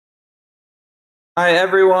Hi,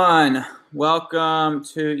 everyone. Welcome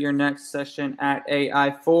to your next session at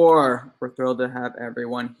AI4. We're thrilled to have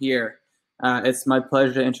everyone here. It's my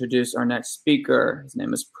pleasure to introduce our next speaker. His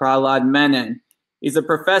name is Prahlad Menon. He's a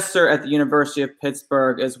professor at the University of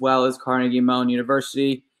Pittsburgh as well as Carnegie Mellon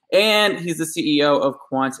University, and he's the CEO of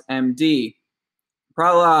QuantMD.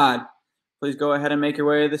 Prahlad, please go ahead and make your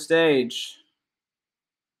way to the stage.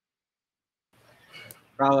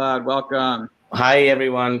 Prahlad, welcome. Hi,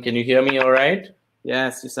 everyone. Can you hear me all right?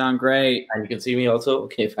 Yes, you sound great. And you can see me also?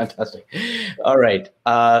 Okay, fantastic. All right.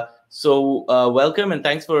 Welcome and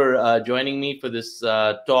thanks for joining me for this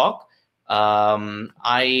talk.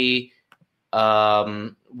 Hopefully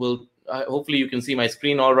you can see my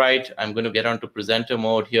screen all right. I'm going to get onto presenter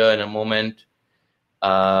mode here in a moment.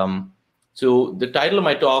 So the title of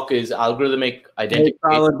my talk is Algorithmic Identification.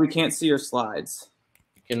 Hey, Prahlad, we can't see your slides.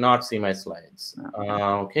 You cannot see my slides.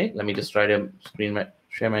 Okay, let me just try to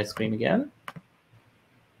share my screen again.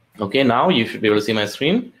 Okay, now you should be able to see my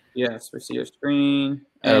screen. Yes, we see your screen.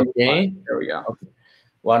 Okay, there we go. Okay.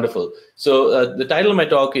 Wonderful. So the title of my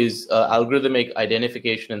talk is Algorithmic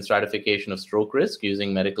Identification and Stratification of Stroke Risk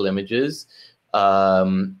Using Medical Images.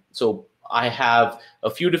 So I have a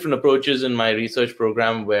few different approaches in my research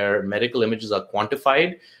program where medical images are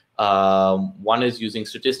quantified. One is using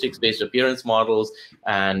statistics-based appearance models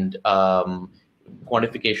and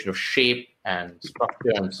quantification of shape and structure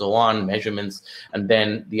and so on, measurements, and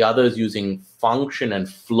then the others using function and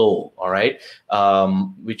flow, all right,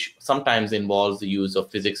 which sometimes involves the use of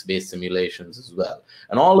physics-based simulations as well.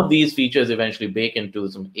 And all of these features eventually bake into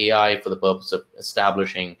some AI for the purpose of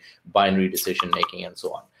establishing binary decision-making and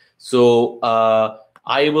so on. So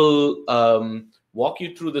I will walk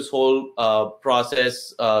you through this whole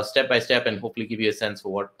process step by step and hopefully give you a sense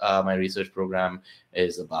for what my research program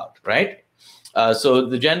is about, right? So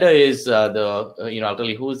the agenda is I'll tell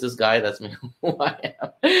you who is this guy, that's me, who I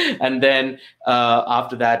am. And then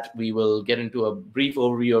after that, we will get into a brief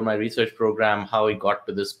overview of my research program, how it got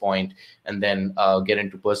to this point, and then get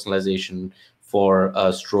into personalization for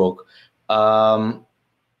stroke.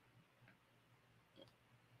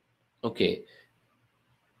 Okay.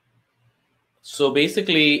 So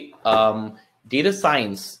basically, data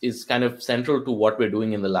science is kind of central to what we're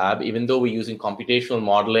doing in the lab, even though we're using computational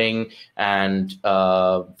modeling and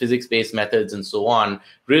physics-based methods and so on.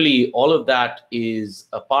 Really, all of that is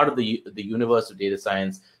a part of the universe of data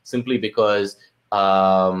science simply because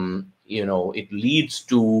it leads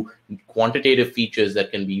to quantitative features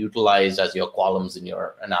that can be utilized as your columns in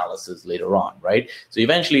your analysis later on, right? So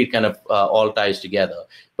eventually, it kind of all ties together.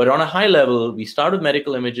 But on a high level, we start with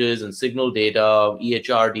medical images and signal data,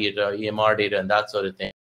 EHR data, EMR data, and that sort of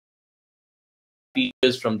thing.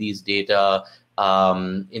 Features from these data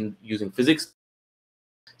in using physics,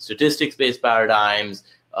 statistics-based paradigms,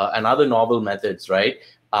 and other novel methods, right?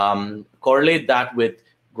 Correlate that with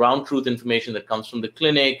ground truth information that comes from the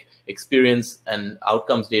clinic, experience and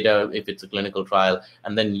outcomes data if it's a clinical trial,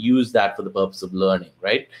 and then use that for the purpose of learning,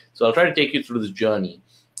 right? So I'll try to take you through this journey.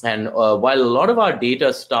 And while a lot of our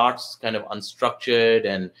data starts kind of unstructured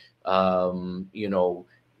and,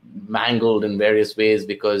 mangled in various ways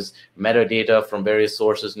because metadata from various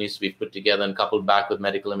sources needs to be put together and coupled back with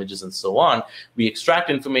medical images and so on, we extract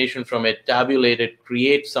information from it, tabulate it,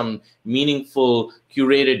 create some meaningful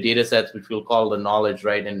curated data sets, which we'll call the knowledge,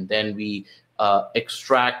 right? And then we use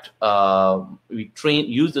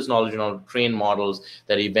this knowledge in order to train models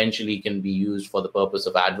that eventually can be used for the purpose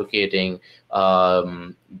of advocating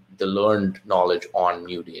the learned knowledge on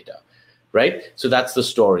new data, right? So that's the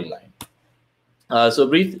storyline. So a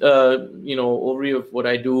brief, overview of what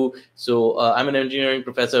I do. So I'm an engineering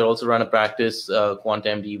professor. I also run a practice,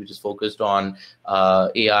 QuantMD, which is focused on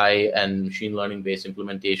AI and machine learning-based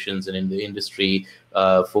implementations, and in the industry,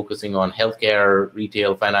 focusing on healthcare,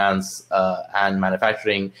 retail, finance, and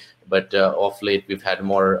manufacturing. But of late, we've had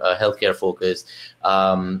more healthcare focus.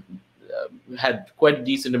 Had quite a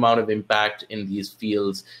decent amount of impact in these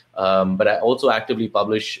fields, but I also actively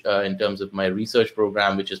publish in terms of my research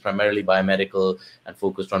program, which is primarily biomedical and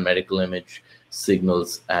focused on medical image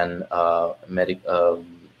signals and medical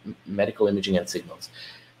imaging and signals,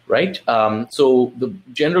 right? So the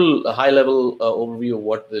general high-level overview of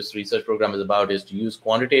what this research program is about is to use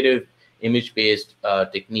quantitative image-based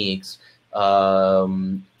techniques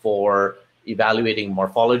for evaluating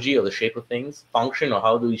morphology or the shape of things, function or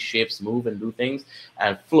how these shapes move and do things,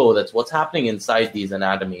 and flow, that's what's happening inside these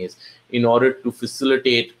anatomies, in order to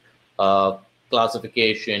facilitate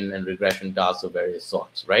classification and regression tasks of various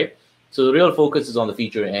sorts, right? So the real focus is on the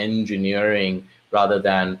feature engineering rather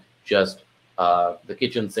than just the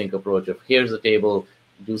kitchen sink approach of here's the table,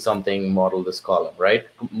 do something, model this column, right?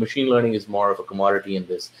 Machine learning is more of a commodity in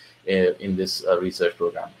this research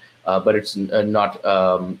program. But it's not,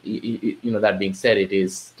 that being said, it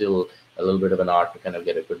is still a little bit of an art to kind of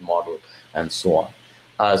get a good model and so on.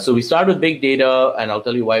 So we start with big data, and I'll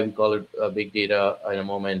tell you why we call it big data in a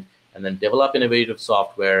moment, and then develop innovative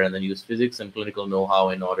software, and then use physics and clinical know-how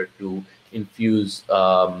in order to infuse,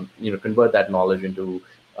 convert that knowledge into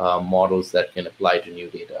models that can apply to new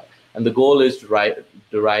data. And the goal is to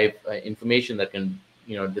derive information that can,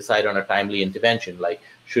 decide on a timely intervention. Like,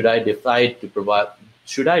 should I decide to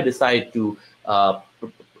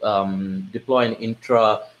deploy an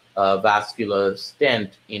intravascular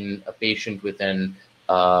stent in a patient with a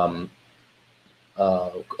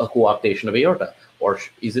coarctation of aorta? Or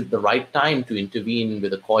is it the right time to intervene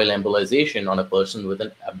with a coil embolization on a person with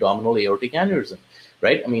an abdominal aortic aneurysm,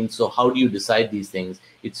 right? I mean, so how do you decide these things?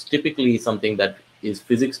 It's typically something that is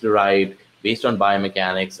physics derived based on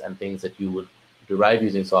biomechanics and things that you would derive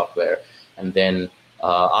using software. And then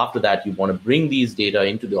after that, you want to bring these data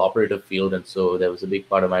into the operative field. And so there was a big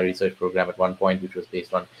part of my research program at one point, which was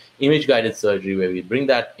based on image-guided surgery, where we bring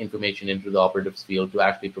that information into the operative field to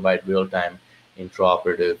actually provide real-time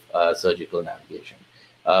intraoperative surgical navigation.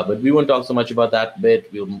 But we won't talk so much about that bit.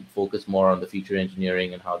 We'll focus more on the feature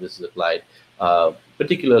engineering and how this is applied,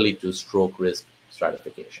 particularly to stroke risk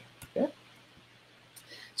stratification. Okay?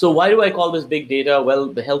 So why do I call this big data? Well,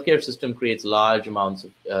 the healthcare system creates large amounts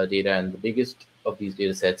of data, and the biggest of these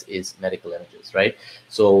data sets is medical images, right?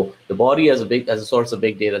 So the body as a source of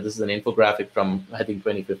big data. This is an infographic from, I think,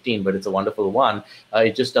 2015, but it's a wonderful one.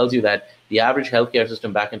 It just tells you that the average healthcare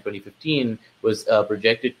system back in 2015 was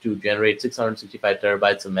projected to generate 665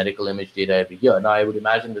 terabytes of medical image data every year. Now, I would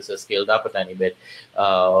imagine this has scaled up a tiny bit,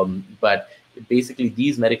 but basically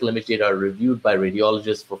these medical image data are reviewed by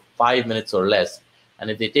radiologists for 5 minutes or less. And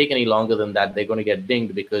if they take any longer than that, they're going to get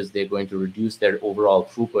dinged because they're going to reduce their overall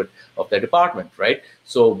throughput of their department, right?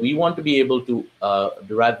 So we want to be able to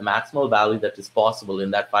derive maximal value that is possible in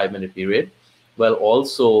that 5-minute period, while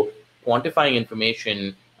also quantifying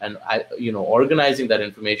information and organizing that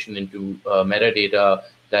information into metadata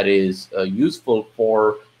that is useful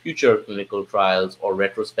for future clinical trials or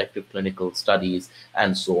retrospective clinical studies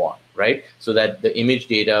and so on, right? So that the image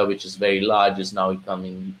data, which is very large, is now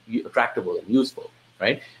becoming attractable and useful.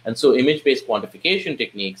 Right? And so image-based quantification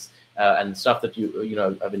techniques and stuff that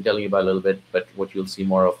I've been telling you about a little bit, but what you'll see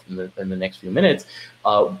more of in the next few minutes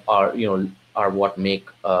are what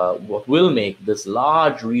will make this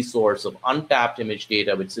large resource of untapped image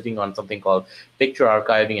data, which is sitting on something called picture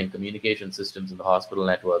archiving and communication systems in the hospital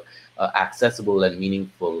network, accessible and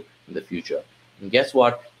meaningful in the future. And guess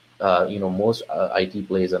what? Most IT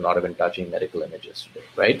players are not even touching medical images today,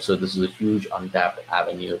 right? So this is a huge untapped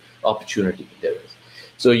opportunity there is.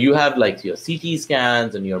 So you have like your CT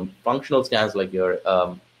scans and your functional scans, like your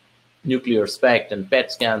nuclear SPECT and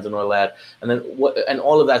PET scans and all that, and then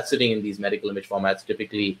all of that sitting in these medical image formats,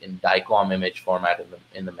 typically in DICOM image format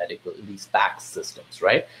in these PACS systems,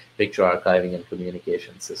 right? Picture archiving and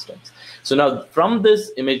communication systems. So now from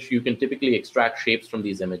this image, you can typically extract shapes from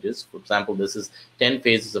these images. For example, this is 10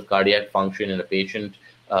 phases of cardiac function in a patient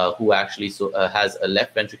who actually has a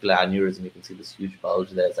left ventricular aneurysm. You can see this huge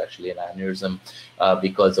bulge there is actually an aneurysm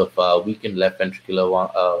because of weakened left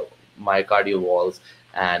ventricular myocardial walls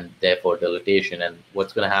and therefore dilatation. And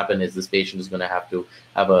what's going to happen is this patient is going to have to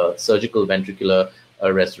have a surgical ventricular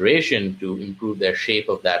restoration to improve their shape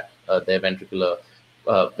of that their ventricle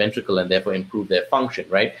and therefore improve their function,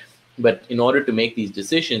 right? But in order to make these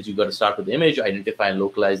decisions, you've got to start with the image, identify and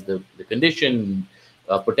localize the condition,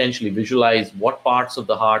 potentially visualize what parts of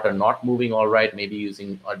the heart are not moving all right, maybe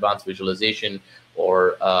using advanced visualization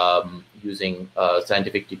or using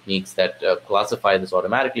scientific techniques that classify this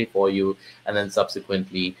automatically for you, and then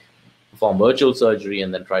subsequently perform virtual surgery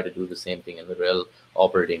and then try to do the same thing in the real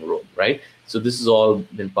operating room, right? So this has all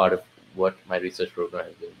been part of what my research program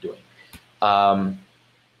has been doing.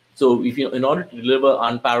 So in order to deliver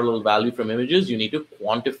unparalleled value from images, you need to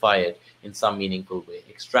quantify it in some meaningful way,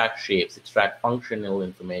 extract shapes, extract functional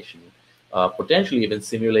information, potentially even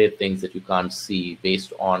simulate things that you can't see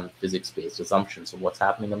based on physics-based assumptions of what's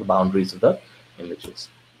happening on the boundaries of the images.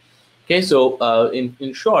 Okay, so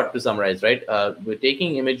in short, to summarize, right, we're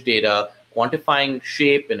taking image data, quantifying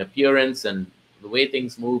shape and appearance and the way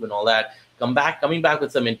things move and all that, coming back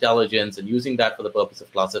with some intelligence and using that for the purpose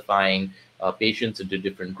of classifying patients into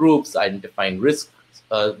different groups, identifying risks,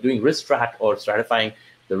 doing risk strat or stratifying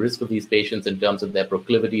the risk of these patients in terms of their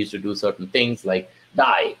proclivities to do certain things like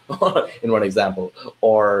die, in one example,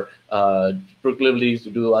 or proclivities to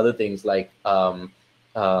do other things like have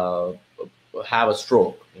a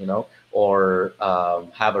stroke, or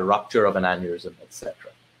have a rupture of an aneurysm, etc.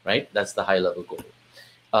 Right? That's the high-level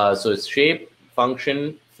goal. So it's shape,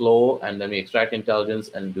 function, flow, and then we extract intelligence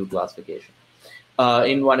and do classification.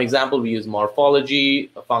 In one example, we use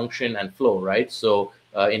morphology, function, and flow, right? So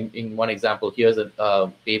in one example, here's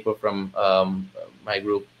a paper from my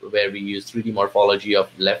group where we use 3D morphology of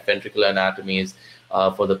left ventricular anatomies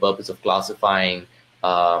for the purpose of classifying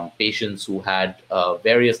patients who had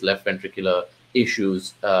various left ventricular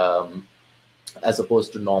issues as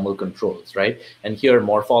opposed to normal controls, right? And here,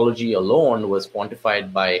 morphology alone was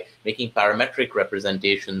quantified by making parametric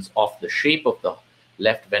representations of the shape of the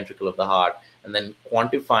left ventricle of the heart, and then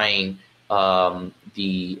quantifying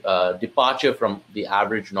the departure from the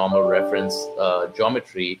average normal reference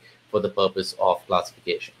geometry for the purpose of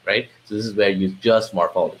classification, right? So this is where you use just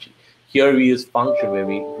morphology. Here we use function, where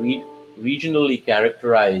we regionally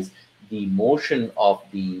characterize the motion of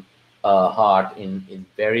the heart in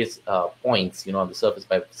various points, on the surface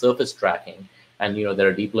by surface tracking. And there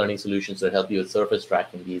are deep learning solutions that help you with surface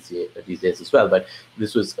tracking these days as well. But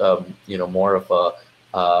this was more of a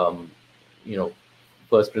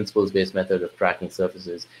first principles based method of tracking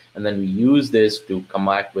surfaces. And then we use this to come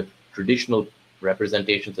back with traditional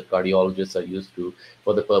representations that cardiologists are used to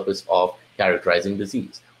for the purpose of characterizing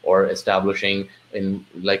disease or establishing,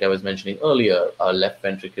 like I was mentioning earlier, a left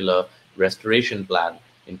ventricular restoration plan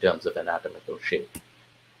in terms of anatomical shape.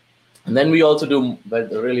 And then we also do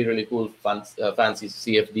the really, really cool fancy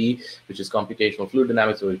CFD, which is computational fluid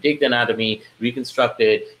dynamics, where we take the anatomy, reconstruct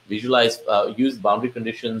it, visualize, use boundary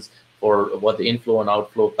conditions for what the inflow and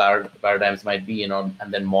outflow paradigms might be, and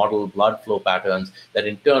then model blood flow patterns that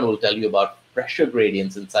in turn will tell you about pressure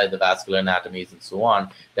gradients inside the vascular anatomies and so on,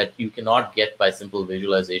 that you cannot get by simple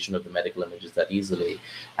visualization of the medical images that easily,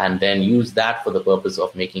 and then use that for the purpose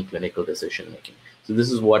of making clinical decision making. So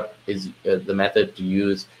this is what is the method to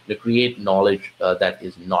use to create knowledge that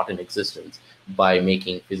is not in existence by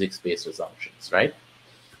making physics-based assumptions, right?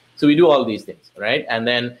 So we do all these things, right? And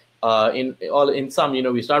then in sum,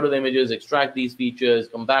 we start with images, extract these features,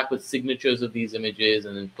 come back with signatures of these images,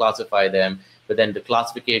 and then classify them. But then the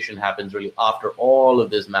classification happens really after all of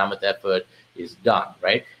this mammoth effort is done,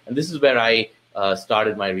 right? And this is where I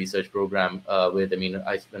started my research program with.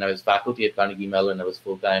 When I was faculty at Carnegie Mellon, I was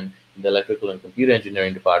full-time in the electrical and computer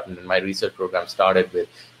engineering department, and my research program started with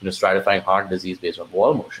stratifying heart disease based on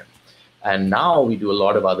wall motion. And now we do a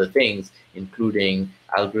lot of other things, including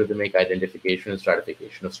algorithmic identification and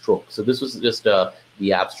stratification of stroke. So this was just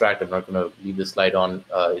the abstract. I'm not going to leave this slide on.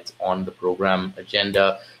 It's on the program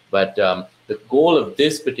agenda. But the goal of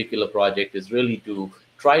this particular project is really to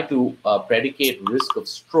try to predicate risk of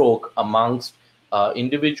stroke amongst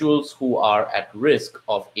individuals who are at risk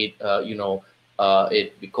of it,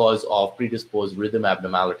 because of predisposed rhythm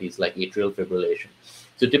abnormalities like atrial fibrillation.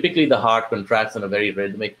 So typically the heart contracts in a very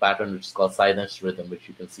rhythmic pattern, which is called sinus rhythm, which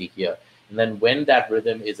you can see here. And then when that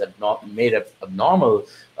rhythm is made abnormal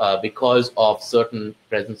because of certain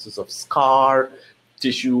presences of scar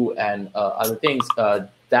tissue and other things,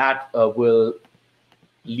 that will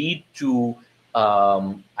lead to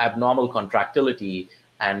abnormal contractility,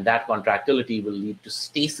 and that contractility will lead to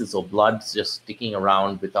stasis, or blood just sticking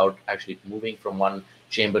around without actually moving from one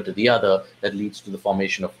chamber to the other. That leads to the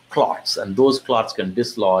formation of clots, and those clots can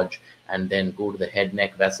dislodge and then go to the head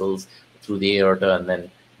neck vessels through the aorta and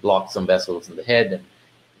then block some vessels in the head, and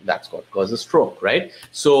that's what causes stroke, right?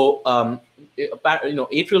 So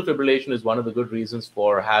atrial fibrillation is one of the good reasons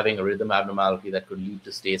for having a rhythm abnormality that could lead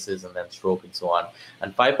to stasis and then stroke and so on.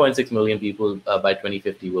 And 5.6 million people by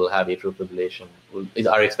 2050 will have atrial fibrillation,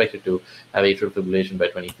 are expected to have atrial fibrillation by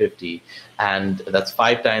 2050, and that's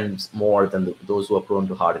 5 times more than those who are prone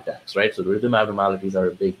to heart attacks, right? So the rhythm abnormalities are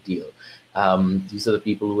a big deal. These are the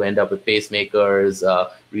people who end up with pacemakers,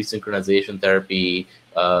 resynchronization therapy,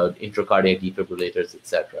 intracardiac defibrillators,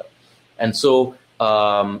 etc. And so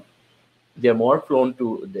they're more prone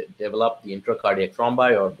to develop the intracardiac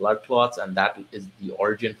thrombi or blood clots, and that is the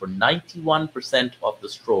origin for 91% of the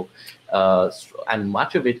stroke. And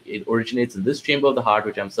much of it originates in this chamber of the heart,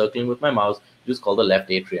 which I'm circling with my mouse, which is called the left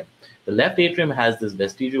atrium. The left atrium has this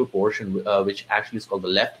vestigial portion, which actually is called the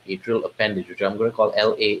left atrial appendage, which I'm going to call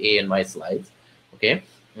LAA in my slides. Okay,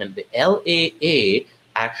 and the LAA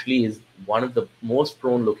actually is one of the most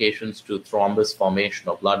prone locations to thrombus formation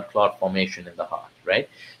or blood clot formation in the heart, right?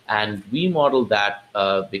 And we model that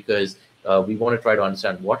because we want to try to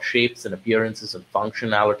understand what shapes and appearances and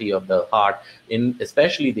functionality of the heart,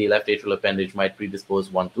 especially the left atrial appendage, might predispose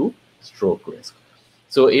one to stroke risk.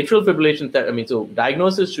 So atrial fibrillation, so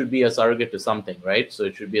diagnosis should be a surrogate to something, right? So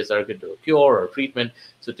it should be a surrogate to a cure or treatment.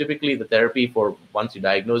 So typically the therapy for once you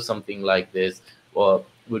diagnose something like this,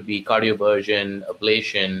 would be cardioversion,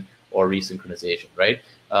 ablation, or resynchronization, right?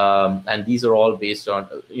 And these are all based on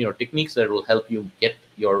techniques that will help you get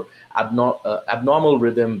your abnormal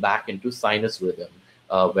rhythm back into sinus rhythm,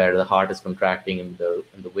 where the heart is contracting in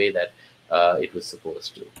the way that it was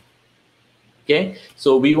supposed to. Okay,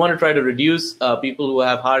 so we want to try to reduce people who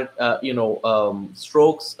have heart,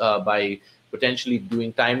 strokes by potentially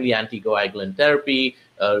doing timely anticoagulant therapy,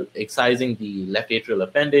 excising the left atrial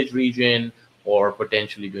appendage region, or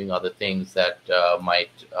potentially doing other things that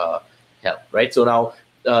might help, right? So now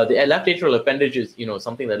the left atrial appendage is,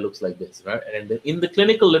 something that looks like this, right? And in the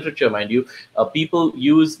clinical literature, mind you, people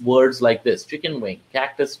use words like this: chicken wing,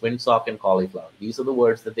 cactus, windsock, and cauliflower. These are the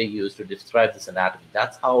words that they use to describe this anatomy.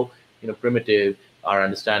 That's how primitive our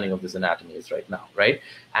understanding of this anatomy is right now, right?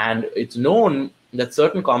 And it's known that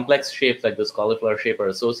certain complex shapes like this cauliflower shape are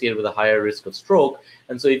associated with a higher risk of stroke.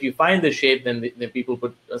 And so if you find this shape, then people will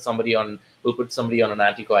put somebody on an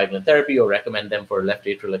anticoagulant therapy or recommend them for left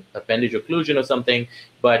atrial appendage occlusion or something.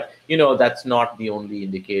 But that's not the only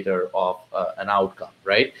indicator of an outcome,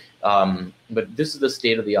 right? But this is the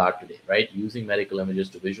state of the art today, right? Using medical images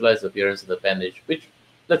to visualize the appearance of the appendage, which,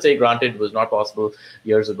 let's say, granted, was not possible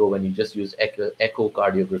years ago when you just used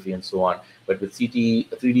echocardiography and so on. But with 3D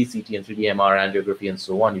CT and 3D MR angiography and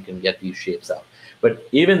so on, you can get these shapes out. But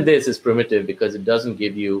even this is primitive because it doesn't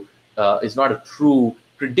give you, it's not a true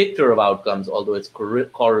predictor of outcomes, although it's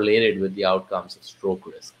correlated with the outcomes of stroke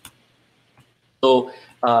risk. So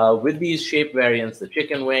with these shape variants, the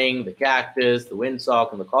chicken wing, the cactus, the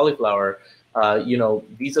windsock, and the cauliflower,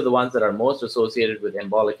 these are the ones that are most associated with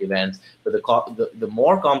embolic events. But the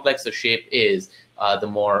more complex the shape is, the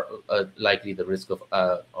more likely the risk of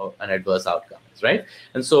an adverse outcome is, right?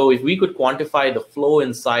 And so if we could quantify the flow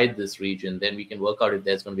inside this region, then we can work out if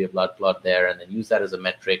there's going to be a blood clot there, and then use that as a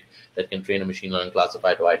metric that can train a machine learning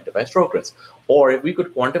classifier to identify stroke risk. Or if we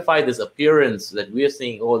could quantify this appearance that we are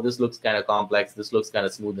seeing, oh, this looks kind of complex, this looks kind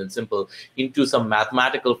of smooth and simple, into some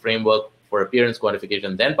mathematical framework for appearance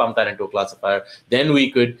quantification, then pump that into a classifier, then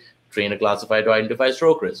we could train a classifier to identify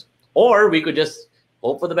stroke risk. Or we could just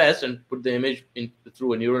hope for the best and put the image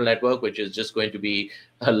through a neural network, which is just going to be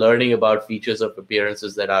learning about features of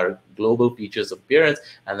appearances that are global features of appearance,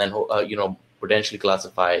 and then potentially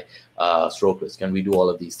classify stroke risk. And we do all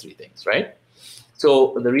of these three things, right?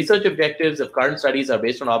 So the research objectives of current studies are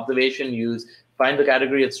based on observation, find the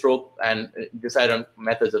category of stroke, and decide on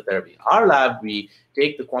methods of therapy. Our lab, we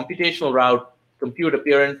take the computational route, compute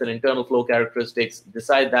appearance and internal flow characteristics,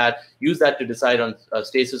 decide that, use that to decide on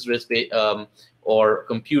stasis risk, or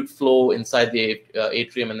compute flow inside the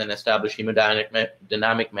atrium, and then establish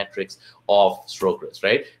hemodynamic metrics of stroke risk,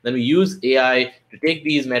 right? Then we use AI to take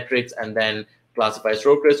these metrics and then classify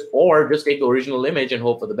stroke risk, or just take the original image and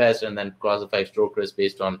hope for the best and then classify stroke risk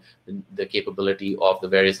based on the capability of the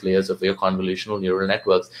various layers of your convolutional neural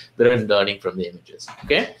networks that are learning from the images,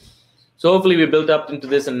 okay? So hopefully we built up into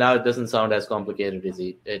this, and now it doesn't sound as complicated as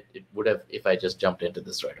it would have if I just jumped into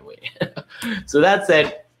this right away. So that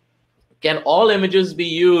said, can all images be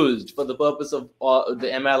used for the purpose of the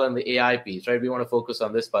ML and the AI piece, right? We want to focus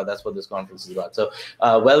on this part. That's what this conference is about. So,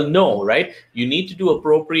 well, no, right? You need to do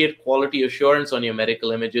appropriate quality assurance on your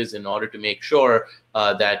medical images in order to make sure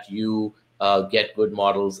that you get good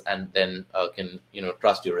models and then can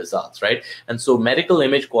trust your results, right? And so medical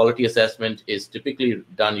image quality assessment is typically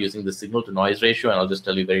done using the signal to noise ratio, and I'll just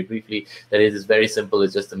tell you very briefly that it is very simple.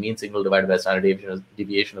 It's just the mean signal divided by standard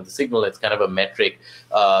deviation of the signal. It's kind of a metric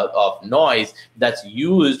of noise that's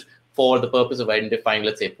used for the purpose of identifying,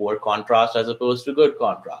 let's say, poor contrast as opposed to good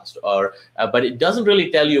contrast, or but it doesn't really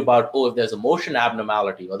tell you about, oh, if there's a motion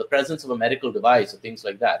abnormality or the presence of a medical device or things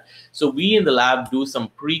like that. So we in the lab do some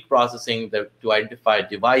pre-processing to identify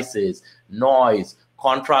devices, noise,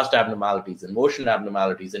 contrast abnormalities, and motion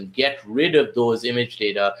abnormalities, and get rid of those image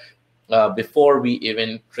data before we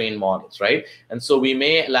even train models, right? And so we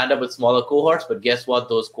may land up with smaller cohorts, but guess what?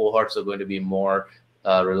 Those cohorts are going to be more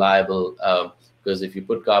reliable, because if you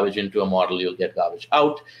put garbage into a model, you'll get garbage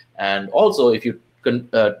out. And also, if you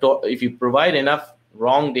provide enough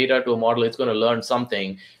wrong data to a model, it's going to learn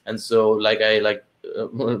something. And so, like I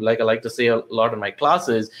like to say a lot in my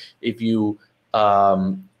classes, if you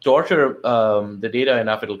torture the data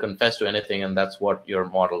enough, it'll confess to anything, and that's what your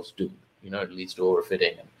models do. It leads to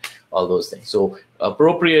overfitting and all those things. So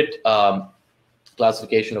appropriate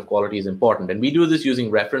classification of quality is important, and we do this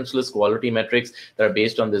using referenceless quality metrics that are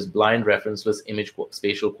based on this blind referenceless image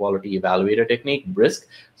spatial quality evaluator technique, BRISC.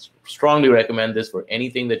 Strongly recommend this for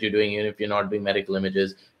anything that you're doing. Even if you're not doing medical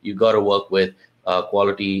images, you got to work with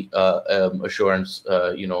quality assurance,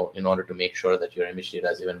 in order to make sure that your image data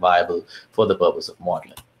is even viable for the purpose of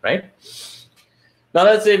modeling, right? Now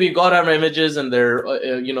let's say we got our images and they're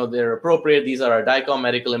they're appropriate. These are our DICOM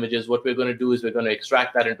medical images. What we're going to do is we're going to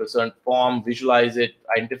extract that into a certain form, visualize it,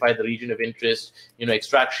 identify the region of interest,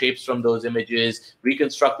 extract shapes from those images,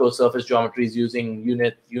 reconstruct those surface geometries using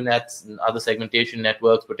UNets and other segmentation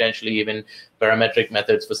networks, potentially even parametric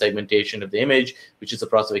methods for segmentation of the image, which is the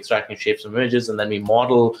process of extracting shapes from images. And then we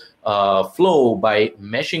model flow by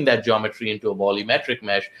meshing that geometry into a volumetric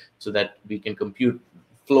mesh so that we can compute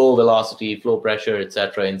flow velocity, flow pressure,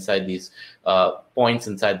 etc., inside these points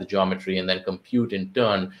inside the geometry, and then compute in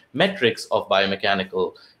turn metrics of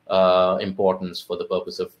biomechanical importance for the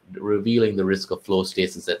purpose of revealing the risk of flow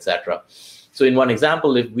stasis, etc. So in one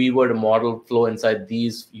example, if we were to model flow inside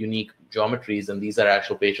these unique geometries, and these are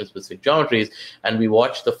actual patient-specific geometries, and we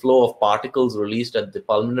watch the flow of particles released at the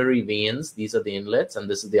pulmonary veins, these are the inlets, and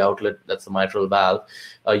this is the outlet, that's the mitral valve,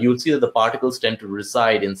 you'll see that the particles tend to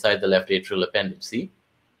reside inside the left atrial appendage.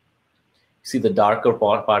 See the darker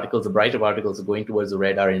particles, the brighter particles are going towards the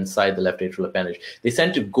red are inside the left atrial appendage. They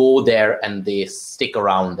tend to go there and they stick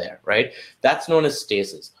around there, right? That's known as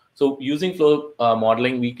stasis. So using flow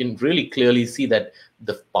modeling, we can really clearly see that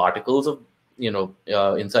the particles of,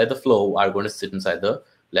 inside the flow are going to sit inside the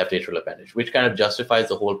left atrial appendage, which kind of justifies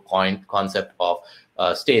the whole concept of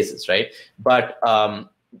stasis, right? But,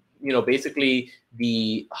 basically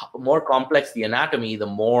the more complex the anatomy, the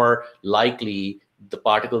more likely the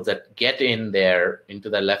particles that get in there into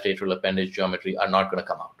that left atrial appendage geometry are not going to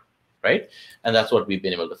come out, right? And that's what we've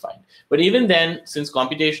been able to find. But even then, since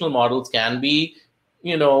computational models can be,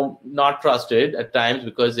 not trusted at times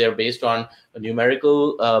because they're based on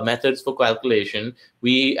numerical methods for calculation,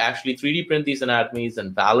 we actually 3D print these anatomies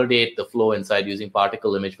and validate the flow inside using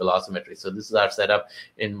particle image velocimetry. So this is our setup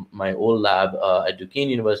in my old lab at Duquesne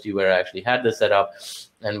University, where I actually had this setup,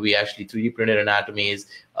 and we actually 3D printed anatomies,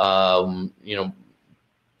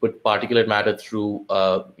 put particulate matter through,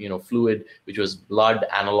 fluid, which was blood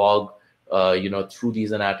analog, through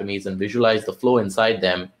these anatomies, and visualized the flow inside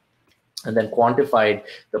them, and then quantified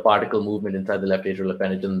the particle movement inside the left atrial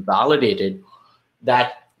appendage and validated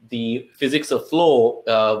that the physics of flow,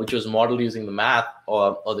 which was modeled using the math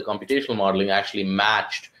or the computational modeling, actually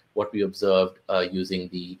matched what we observed using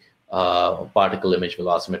the particle image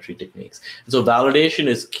velocimetry techniques. And so validation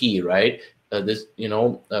is key, right?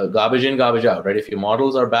 Garbage in, garbage out, right? If your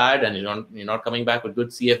models are bad and you're not coming back with good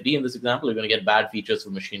CFD in this example, you're going to get bad features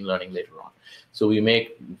for machine learning later on. So we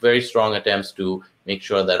make very strong attempts to make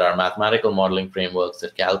sure that our mathematical modeling frameworks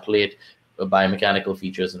that calculate biomechanical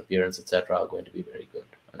features and appearance, etc., are going to be very good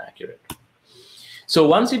and accurate. So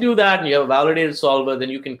once you do that and you have a validated solver, then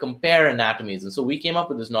you can compare anatomies. And so we came up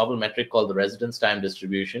with this novel metric called the residence time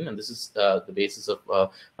distribution. And this is the basis of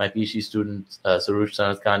my PhD student, Sarush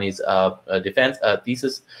Sanatkani's defense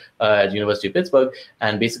thesis at the University of Pittsburgh.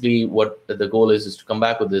 And basically what the goal is to come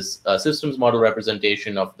back with this systems model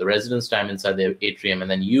representation of the residence time inside the atrium, and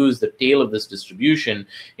then use the tail of this distribution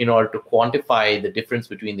in order to quantify the difference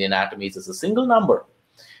between the anatomies as a single number.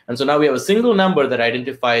 And so now we have a single number that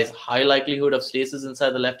identifies high likelihood of stasis inside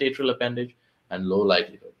the left atrial appendage and low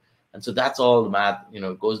likelihood. And so that's all the math,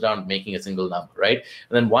 goes down to making a single number, right?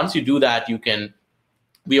 And then once you do that,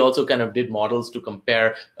 we also kind of did models to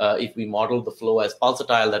compare if we modeled the flow as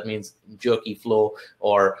pulsatile, that means jerky flow,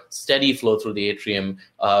 or steady flow through the atrium,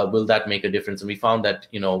 will that make a difference? And we found that,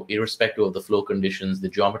 irrespective of the flow conditions, the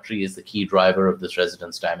geometry is the key driver of this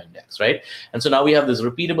residence time index, right? And so now we have this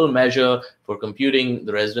repeatable measure for computing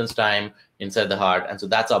the residence time inside the heart. And so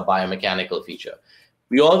that's our biomechanical feature.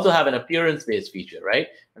 We also have an appearance-based feature, right?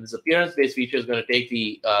 And this appearance-based feature is going to take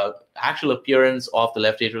the actual appearance of the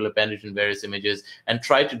left atrial appendage in various images and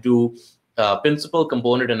try to do principal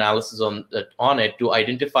component analysis on it to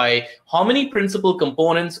identify how many principal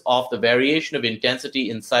components of the variation of intensity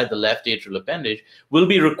inside the left atrial appendage will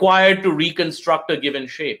be required to reconstruct a given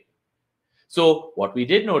shape. So what we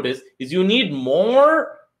did notice is you need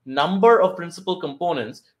more number of principal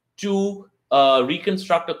components to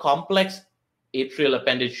reconstruct a complex atrial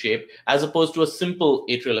appendage shape as opposed to a simple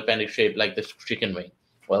atrial appendage shape like the chicken wing.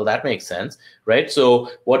 Well, that makes sense, right? So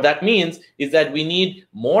what that means is that we need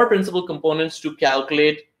more principal components to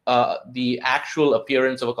calculate the actual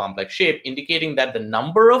appearance of a complex shape, indicating that the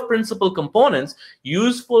number of principal components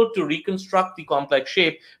useful to reconstruct the complex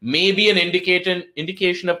shape may be an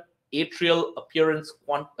indication of atrial appearance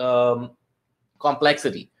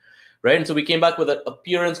complexity. Right, and so we came back with an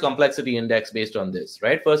appearance complexity index based on this,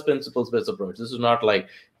 right? First principles based approach. This is not like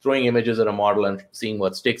throwing images at a model and seeing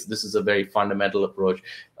what sticks. This is a very fundamental approach,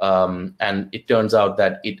 and it turns out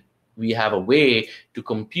that we have a way to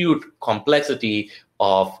compute complexity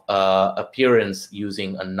of appearance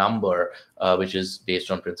using a number which is based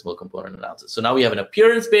on principal component analysis. So now we have an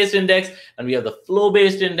appearance-based index, and we have the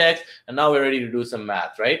flow-based index, and now we're ready to do some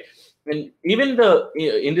math, right? And even the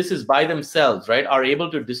indices by themselves, right, are able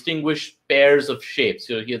to distinguish pairs of shapes.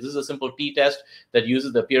 So here, this is a simple t-test that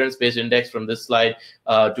uses the appearance-based index from this slide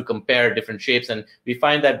to compare different shapes. And we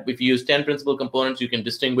find that if you use 10 principal components, you can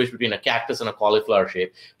distinguish between a cactus and a cauliflower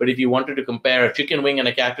shape. But if you wanted to compare a chicken wing and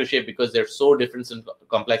a cactus shape, because they're so different in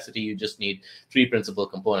complexity, you just need 3 principal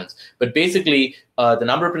components. But basically, the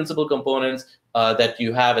number of principal components that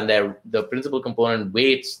you have and the principal component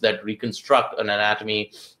weights that reconstruct an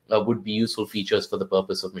anatomy would be useful features for the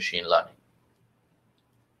purpose of machine learning.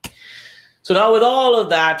 So now with all of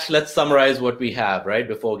that, let's summarize what we have, right,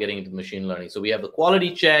 before getting into machine learning. So we have the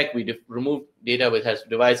quality check. We remove data with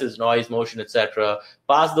devices, noise, motion, etc.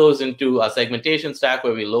 Pass those into a segmentation stack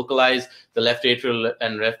where we localize the left atrial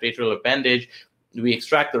and left atrial appendage. We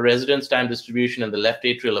extract the residence time distribution and the left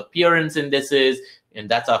atrial appearance indices, and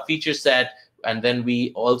that's our feature set. And then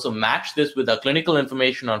we also match this with our clinical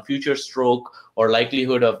information on future stroke or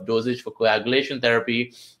likelihood of dosage for coagulation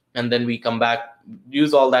therapy. And then we come back,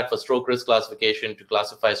 use all that for stroke risk classification to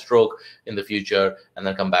classify stroke in the future, and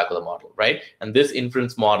then come back with a model, right? And this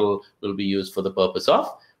inference model will be used for the purpose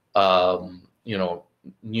of,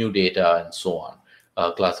 new data and so on,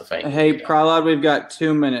 classifying. Hey, Prahlad, we've got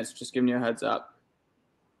 2 minutes. Just giving you a heads up.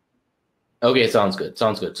 Okay, sounds good.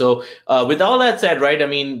 Sounds good. So with all that said, right, I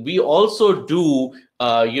mean, we also do,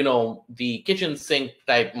 the kitchen sink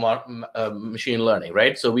type machine learning,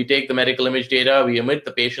 right? So we take the medical image data, we omit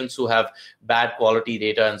the patients who have bad quality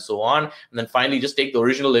data and so on, and then finally just take the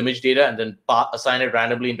original image data and then assign it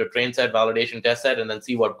randomly into a train set, validation test set, and then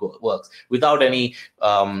see what works without any,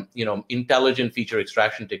 intelligent feature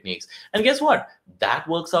extraction techniques. And guess what? That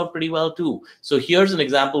works out pretty well too. So here's an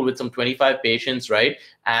example with some 25 patients, right?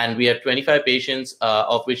 And we have 25 patients,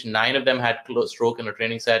 of which 9 of them had stroke in a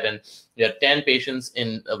training set, and we had 10 patients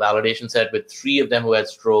in a validation set with 3 of them who had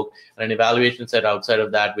stroke, and an evaluation set outside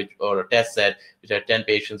of that, or a test set, which had 10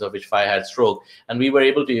 patients, of which 5 had stroke. And we were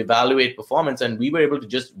able to evaluate performance, and we were able to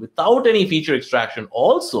just, without any feature extraction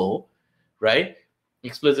also, right,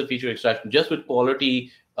 explicit feature extraction, just with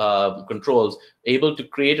quality controls, able to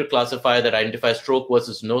create a classifier that identifies stroke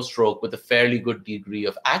versus no stroke with a fairly good degree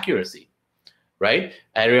of accuracy. Right?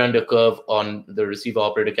 Area under curve on the receiver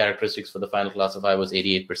operator characteristics for the final classifier was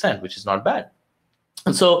 88%, which is not bad.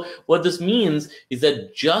 And so what this means is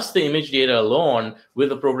that just the image data alone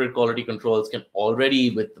with appropriate quality controls can already,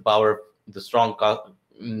 with the power of the strong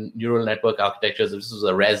neural network architectures, this is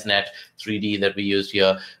a ResNet 3D that we used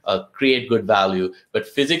here, create good value. But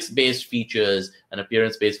physics-based features and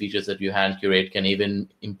appearance-based features that you hand curate can even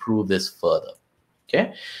improve this further.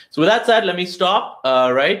 Okay, so with that said, let me stop.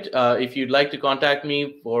 Right, if you'd like to contact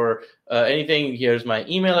me for anything, here's my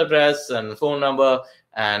email address and phone number.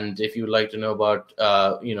 And if you'd like to know about,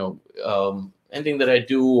 anything that I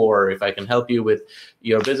do, or if I can help you with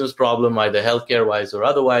your business problem, either healthcare-wise or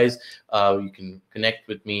otherwise, you can connect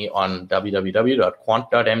with me on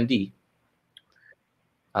www.quant.md.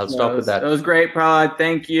 I'll stop with that. That was great, Prahlad.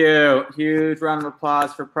 Thank you. Huge round of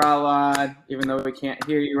applause for Prahlad. Even though we can't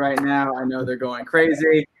hear you right now, I know they're going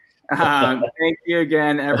crazy. Thank you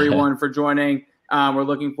again, everyone, for joining. We're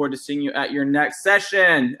looking forward to seeing you at your next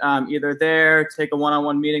session. Either there, take a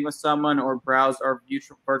one-on-one meeting with someone, or browse our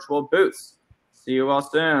virtual booths. See you all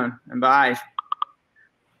soon, and bye.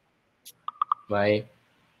 Bye.